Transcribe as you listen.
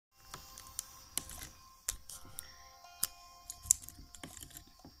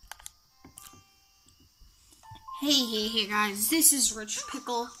Hey guys, this is Rich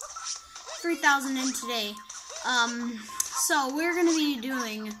Pickle 3000 in today. So we're gonna be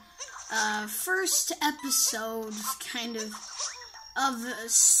doing first episode kind of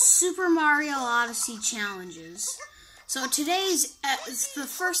Super Mario Odyssey challenges. So today's the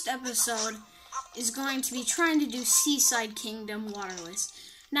first episode is going to be trying to do Seaside Kingdom waterless.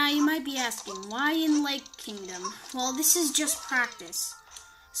 Now you might be asking, why in Lake Kingdom? Well, this is just practice.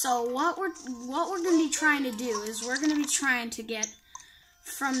 So what we're going to be trying to do is we're going to be trying to get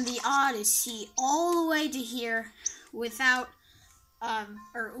from the Odyssey all the way to here without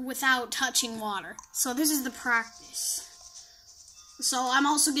touching water. So this is the practice. So I'm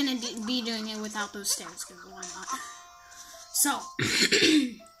also going to be doing it without those stairs, because why not? So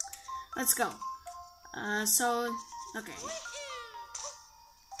let's go. Okay.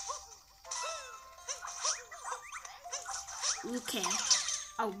 Okay.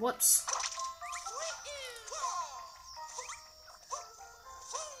 Oh, whoops.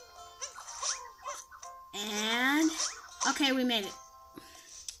 And, okay, we made it.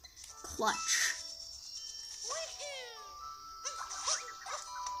 Clutch.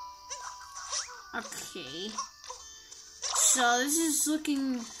 Okay. So, this is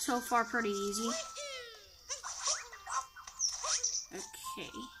looking so far pretty easy. Okay.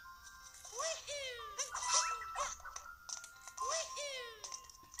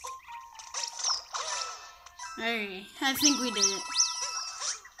 Alright, I think we did it.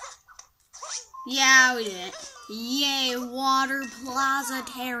 Yeah, we did it. Yay, Water Plaza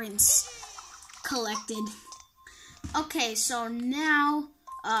Terrace collected. Okay, so now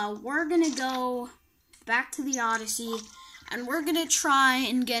we're gonna go back to the Odyssey, and we're gonna try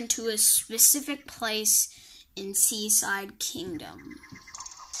and get to a specific place in Seaside Kingdom.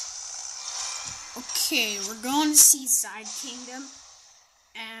 Okay, we're going to Seaside Kingdom,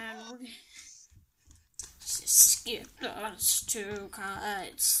 and we're gonna skip us to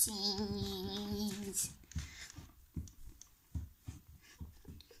cutscenes.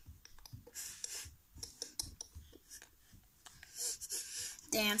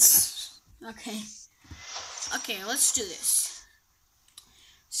 Dance. Okay. Okay, let's do this.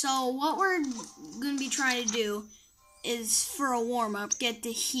 So what we're going to be trying to do is, for a warm-up, get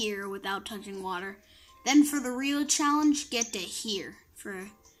to here without touching water. Then for the real challenge, get to here.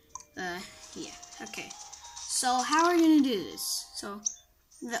 Yeah, okay. So how are we going to do this? So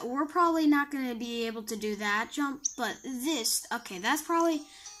we're probably not going to be able to do that jump, but this, okay, that's probably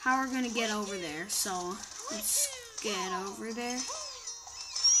how we're going to get over there. So let's get over there.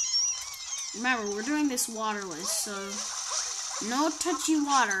 Remember, we're doing this waterless, so no touchy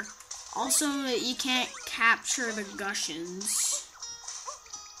water. Also, you can't capture the gushes,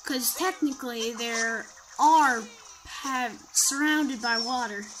 because technically they are surrounded by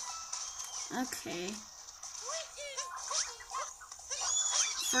water. Okay.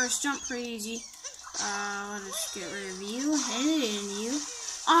 First jump, pretty easy. Let's get rid of you, and you.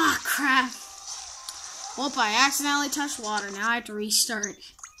 Ah, crap. Whoop, I accidentally touched water. Now I have to restart.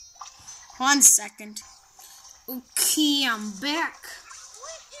 1 second. Okay, I'm back.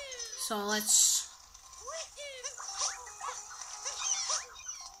 So let's...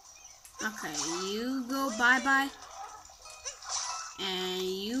 Okay, you go bye-bye. And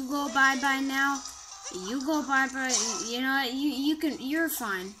you go bye-bye now. You go bye-bye. You know what? You're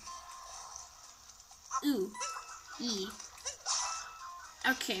fine. Ooh. E.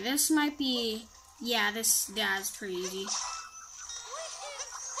 Okay, this might be... Yeah, that's pretty easy.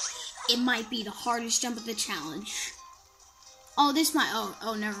 It might be the hardest jump of the challenge. Oh, this might...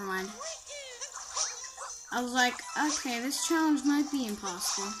 Oh, never mind. I was like, okay, this challenge might be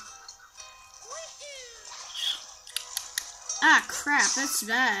impossible. Ah, crap, that's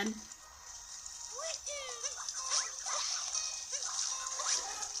bad.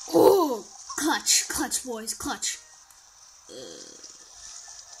 Oh, clutch, boys, clutch.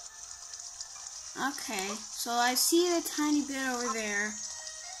 Okay, so I see a tiny bit over there,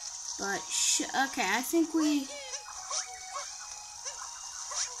 but okay, I think we.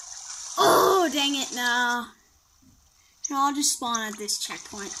 Oh, dang it! No, I'll just spawn at this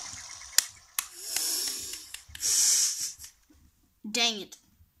checkpoint. Dang it.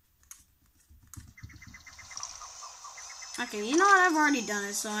 Okay, you know what? I've already done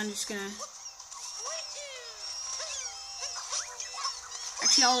it, so I'm just gonna...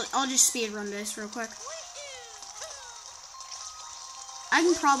 Actually, I'll just speed run this real quick. I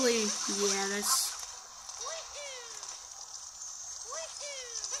can probably... Yeah, that's...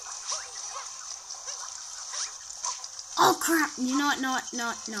 Oh, crap! You know what?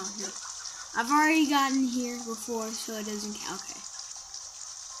 No. I've already gotten here before, so it doesn't count. Okay.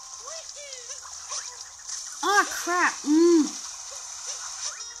 Oh, crap.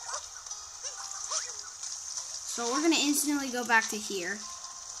 So we're going to instantly go back to here.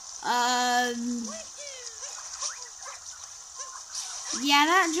 Yeah,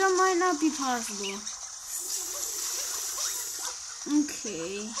 that jump might not be possible.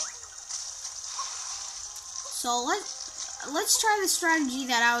 Okay. So let's try the strategy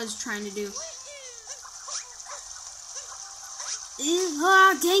that I was trying to do.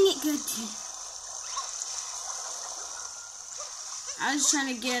 Oh, dang it, good. I was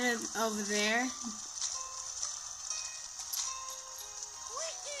trying to get it over there.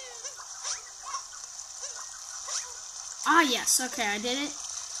 Ah, yes, okay, I did it.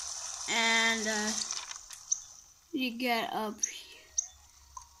 And, you get up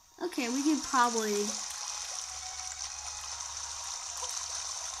here. Okay, we could probably...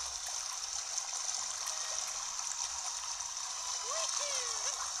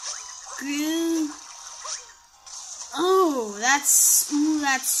 Oh, that's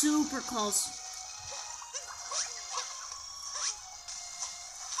super close.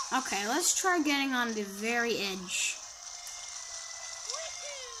 Okay, let's try getting on the very edge.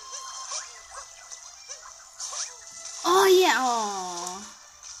 Oh yeah,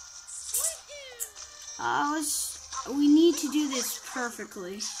 we need to do this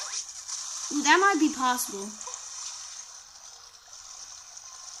perfectly. Ooh, that might be possible.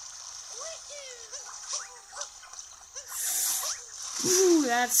 Ooh,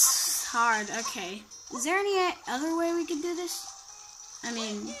 that's hard. Okay. Is there any other way we could do this? I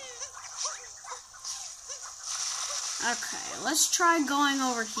mean... Okay, let's try going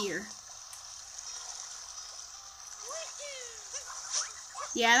over here.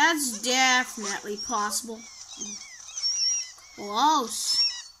 Yeah, that's definitely possible. Close.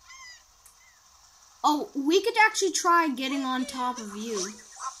 Oh, we could actually try getting on top of you.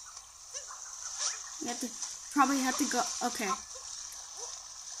 We probably have to go... Okay.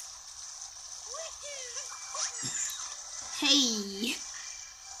 Hey,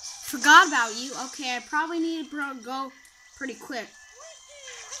 forgot about you. Okay, I probably need to go pretty quick.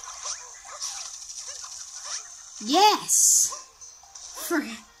 Yes!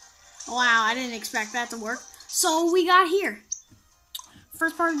 Wow, I didn't expect that to work. So we got here.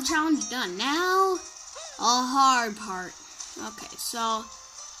 First part of the challenge done. Now, a hard part. Okay, so,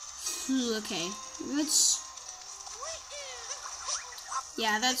 okay,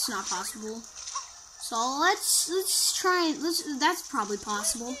 yeah, that's not possible. So let's try. That's probably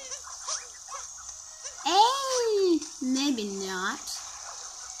possible. Hey, maybe not.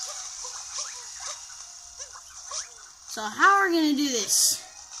 So how are we gonna do this?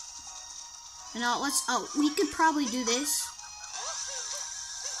 You know, we could probably do this.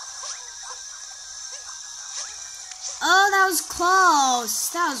 Oh, that was close.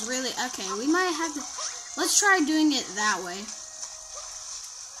 That was really okay. We might have to. Let's try doing it that way.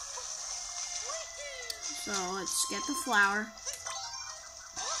 So let's get the flower.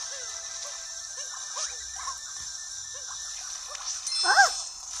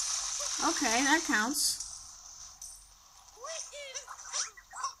 Oh! Okay, that counts.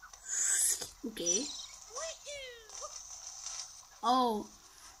 Okay.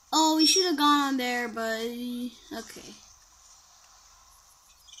 Oh, we should have gone on there, but okay.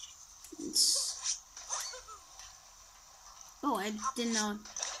 Oh, I didn't know.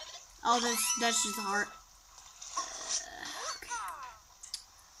 Oh, that's just a heart.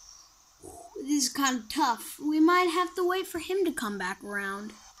 This is kind of tough. We might have to wait for him to come back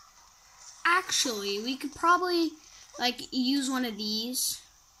around. Actually, we could probably, like, use one of these.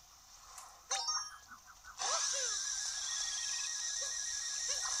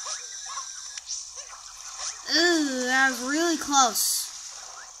 Ooh, that was really close.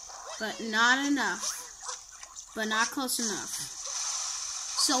 But not enough. But not close enough.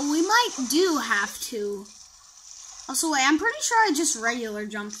 So we might do have to. Also, wait, I'm pretty sure I just regular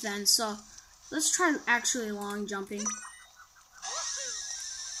jumped then, so let's try actually long jumping.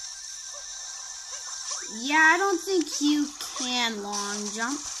 Yeah, I don't think you can long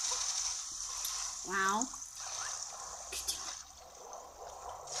jump. Wow.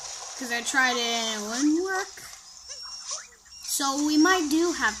 Because I tried it and it wouldn't work. So we might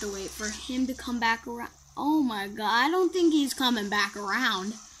do have to wait for him to come back around. Oh my god, I don't think he's coming back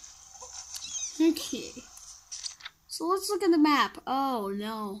around. Okay. So let's look at the map. Oh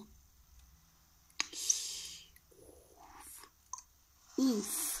no.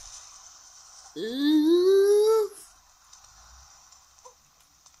 Oof. Oof.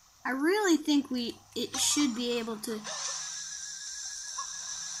 I really think it should be able to.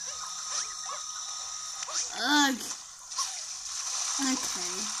 Ugh.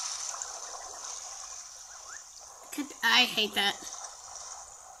 Okay. I hate that.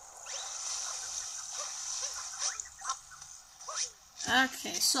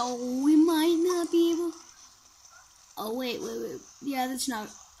 Okay, so we might not be able... Oh, wait. Yeah, that's not...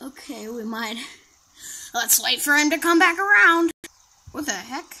 Okay, we might... Let's wait for him to come back around. What the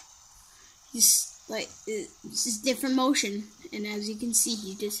heck? He's, like, this is different motion. And as you can see,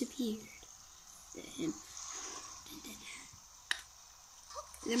 he disappeared.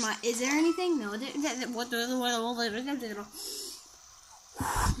 Is there anything? No.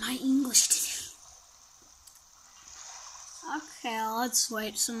 My English today. Okay, let's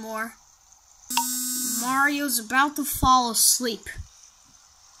wait some more. Mario's about to fall asleep.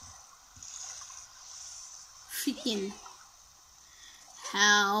 Freaking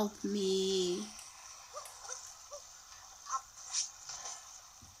help me.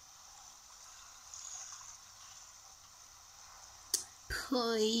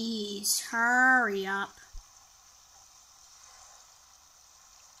 Please hurry up.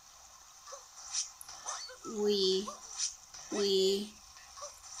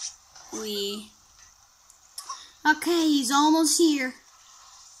 Okay, he's almost here.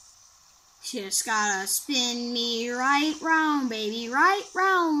 Just gotta spin me right round, baby, right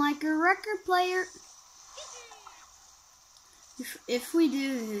round like a record player. If we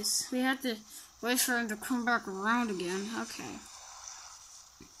do this, we have to wait for him to come back around again. Okay.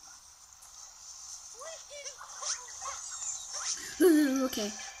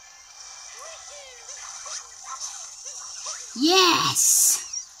 Okay.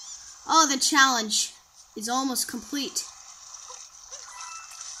 Yes! Oh, the challenge is almost complete.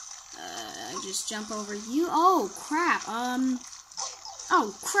 Just jump over you. Oh, crap.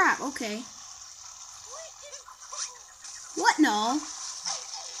 Oh, crap. Okay. What? No.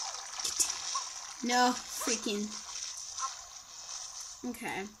 No, freaking.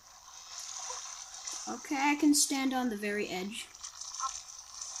 Okay. Okay, I can stand on the very edge.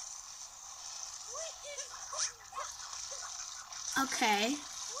 Okay.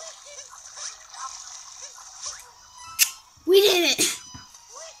 We did it!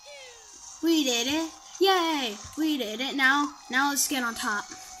 We did it! Yay! We did it. Now let's get on top.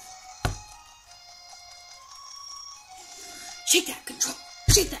 Shake that control!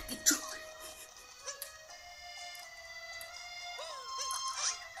 Shake that control!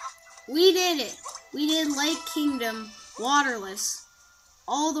 We did it! We did Lake Kingdom waterless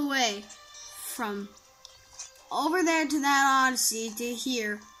all the way from over there to that Odyssey to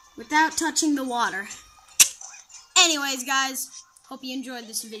here without touching the water. Anyways, guys, hope you enjoyed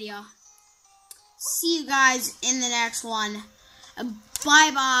this video. See you guys in the next one.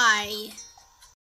 Bye-bye.